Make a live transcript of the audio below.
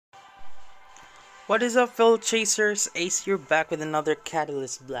What is up, fellow chasers? Ace here, back with another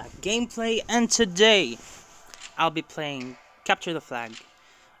Catalyst Black gameplay, and today I'll be playing Capture the Flag.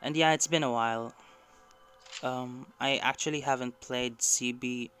 And yeah, it's been a while. I actually haven't played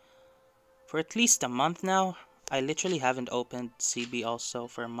CB for at least a month now. I literally haven't opened CB also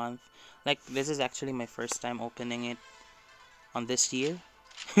for a month. Like, this is actually my first time opening it on this year.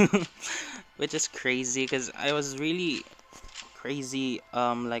 Which is crazy, because I was really crazy,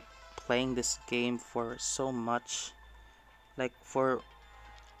 like, playing this game for so much. Like,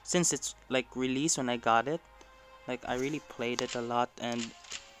 since it's like released when I got it, like I really played it a lot, and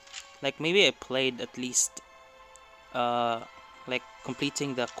like maybe I played at least like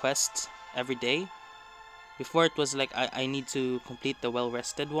completing the quests every day. Before it was like I need to complete the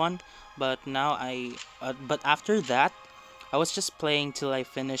well-rested one, but now but after that I was just playing till I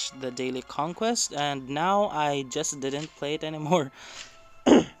finished the daily conquest, and now I just didn't play it anymore.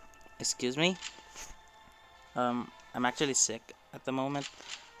 Excuse me. I'm actually sick at the moment,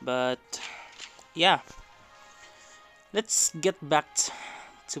 but yeah, let's get back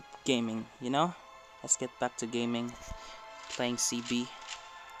to gaming, you know? Let's get back to gaming, playing CB.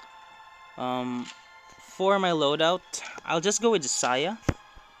 For my loadout, I'll just go with Saya.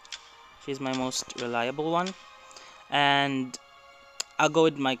 She's my most reliable one. And I'll go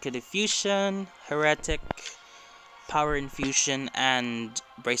with my Codiffusion, Heretic, Power Infusion, and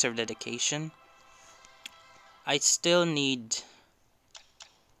Bracer of Dedication. I still need...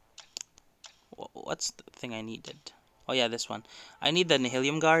 What's the thing I needed? Oh yeah, this one. I need the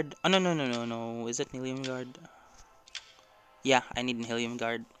Nihilium Guard. Oh no. Is it Nihilium Guard? Yeah, I need Nihilium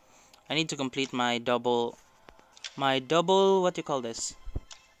Guard. I need to complete my double, what do you call this?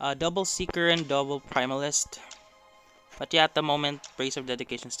 Double Seeker and double Primalist. But yeah, at the moment, Brace of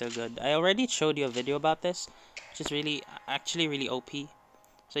Dedication is still good. I already showed you a video about this, which is actually really OP.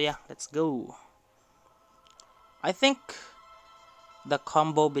 So yeah, let's go. I think the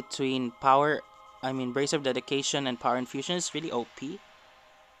combo between Brace of Dedication and Power Infusion is really OP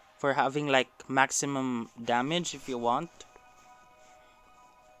for having like maximum damage if you want.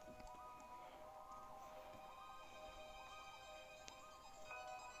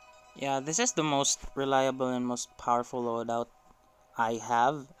 Yeah, this is the most reliable and most powerful loadout I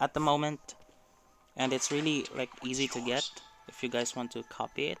have at the moment, and it's really like easy to get if you guys want to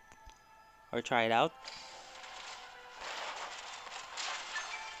copy it or try it out.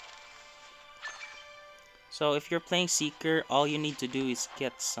 So if you're playing Seeker, all you need to do is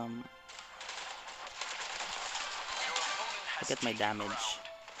get some... Look at my damage.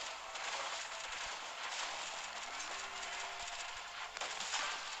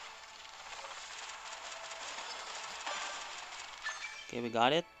 Okay, we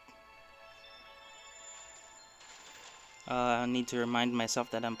got it. I need to remind myself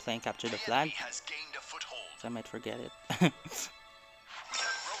that I'm playing Capture the Flag, so I might forget it.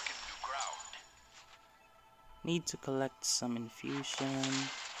 Need to collect some infusion.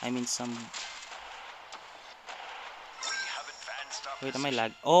 Some... Wait, am I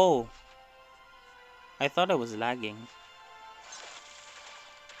lag? Oh! I thought I was lagging.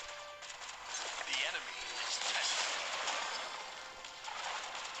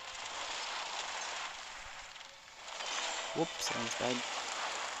 Whoops, I almost died.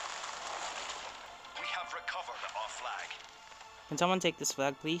 We have recovered our flag. Can someone take this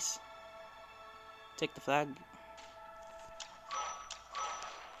flag, please? Take the flag.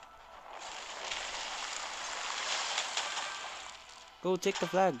 Go take the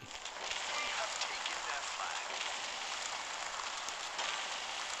flag.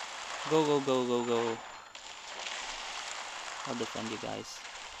 Go. I'll defend you guys.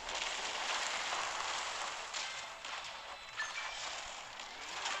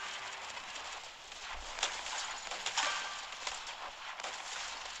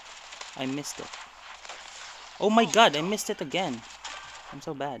 I missed it. Oh my god, I missed it again. I'm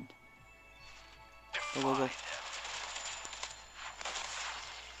so bad. Go.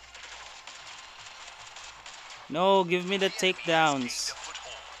 No, give me the takedowns.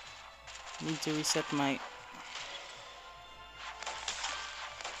 Need to reset my...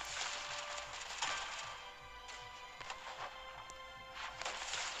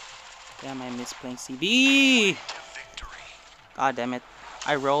 Damn, I missed playing CB. God damn it.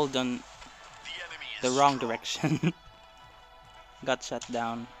 I rolled on the wrong direction. Got shut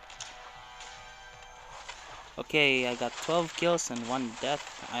down. Okay, I got 12 kills and 1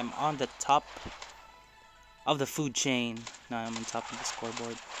 death. I'm on the top of the food chain. No, I'm on top of the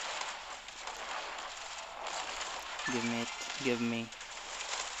scoreboard. Give me it. Give me.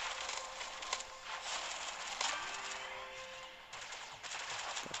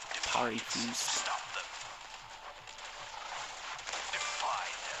 Power infused.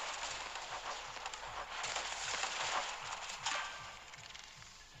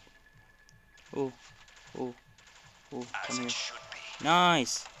 Oh, oh, oh, come here.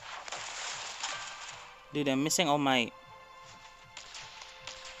 Nice! Dude, I'm missing all my...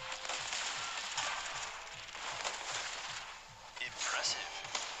 Impressive.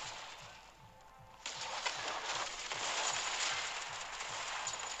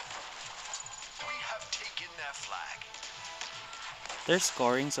 We have taken their flag. They're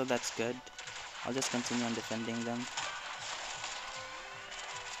scoring, so that's good. I'll just continue on defending them.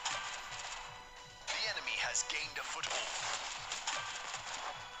 The enemy has gained a foothold.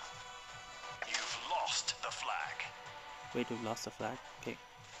 You've lost the flag. Wait, we've lost the flag. Okay.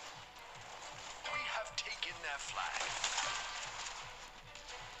 We have taken their flag.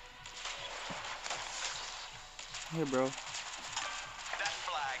 Here, bro. That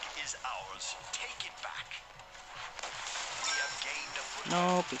flag is ours. Take it back. We have gained a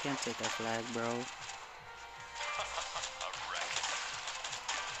foothold. Nope, you can't take our flag, bro. A wreck.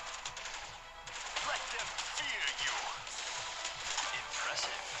 Let them fear you.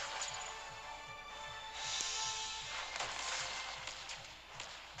 Impressive.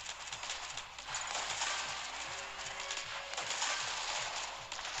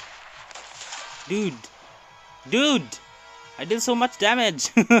 Dude! Dude! I did so much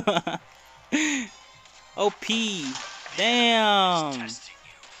damage! OP! Damn! Testing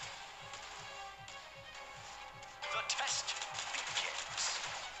you. The test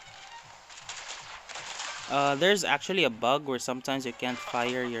begins. There's actually a bug where sometimes you can't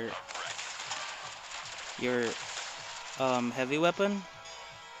fire your heavy weapon.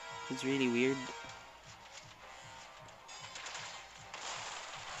 It's really weird.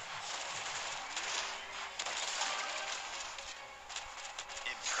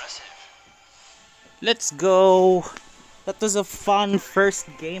 Impressive. Let's go! That was a fun first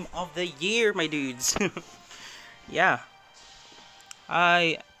game of the year, my dudes. Yeah.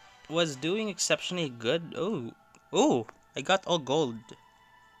 I was doing exceptionally good. Oh, I got all gold.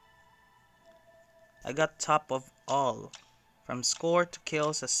 I got top of all. From score to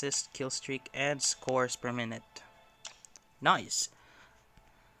kills, assist, kill streak, and scores per minute. Nice.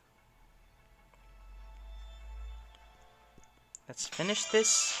 Let's finish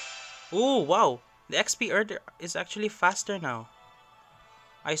this. Oh, wow. The XP earned is actually faster now.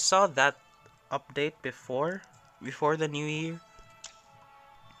 I saw that update before the new year.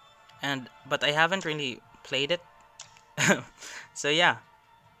 But I haven't really played it. So yeah.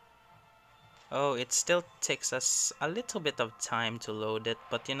 Oh, it still takes us a little bit of time to load it,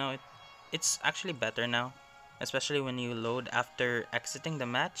 but you know, it's actually better now. Especially when you load after exiting the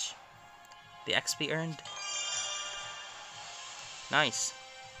match. The XP earned. Nice.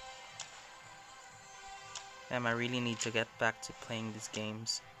 Damn, I really need to get back to playing these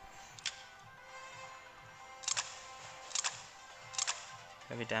games.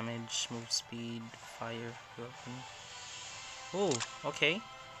 Heavy damage, move speed, fire, weapon. Oh, okay.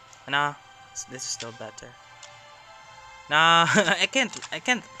 Nah, this is still better. Nah, I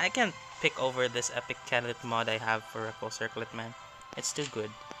can't pick over this epic catalyst mod I have for Recall Circlet, man. It's too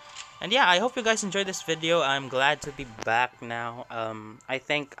good. And yeah, I hope you guys enjoyed this video. I'm glad to be back now. I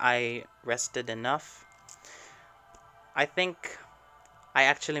think I rested enough. I think I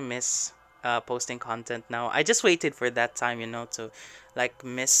actually miss posting content now. I just waited for that time, you know, to like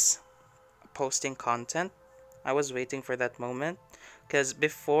miss posting content. I was waiting for that moment. Because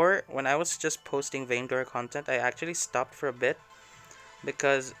before, when I was just posting Vainglory content, I actually stopped for a bit.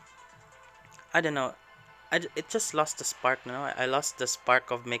 Because, I don't know, it just lost the spark, you know? I lost the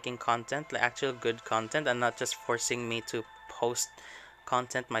spark of making content, like actual good content, and not just forcing me to post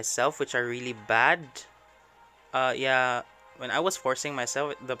content myself, which are really bad. Yeah, when I was forcing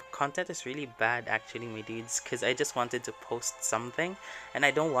myself, the content is really bad actually, my dudes. Because I just wanted to post something, and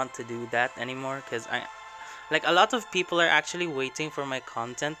I don't want to do that anymore, because like a lot of people are actually waiting for my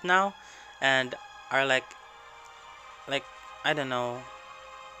content now, and are like I don't know,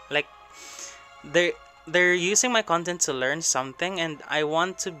 like they're using my content to learn something, and I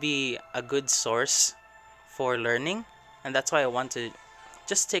want to be a good source for learning, and that's why I want to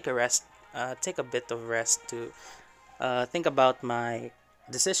just take a rest, take a bit of rest to think about my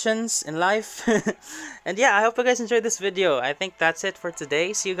decisions in life. And yeah, I hope you guys enjoyed this video. I think that's it for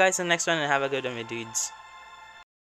today. See you guys in the next one, and have a good one, my dudes.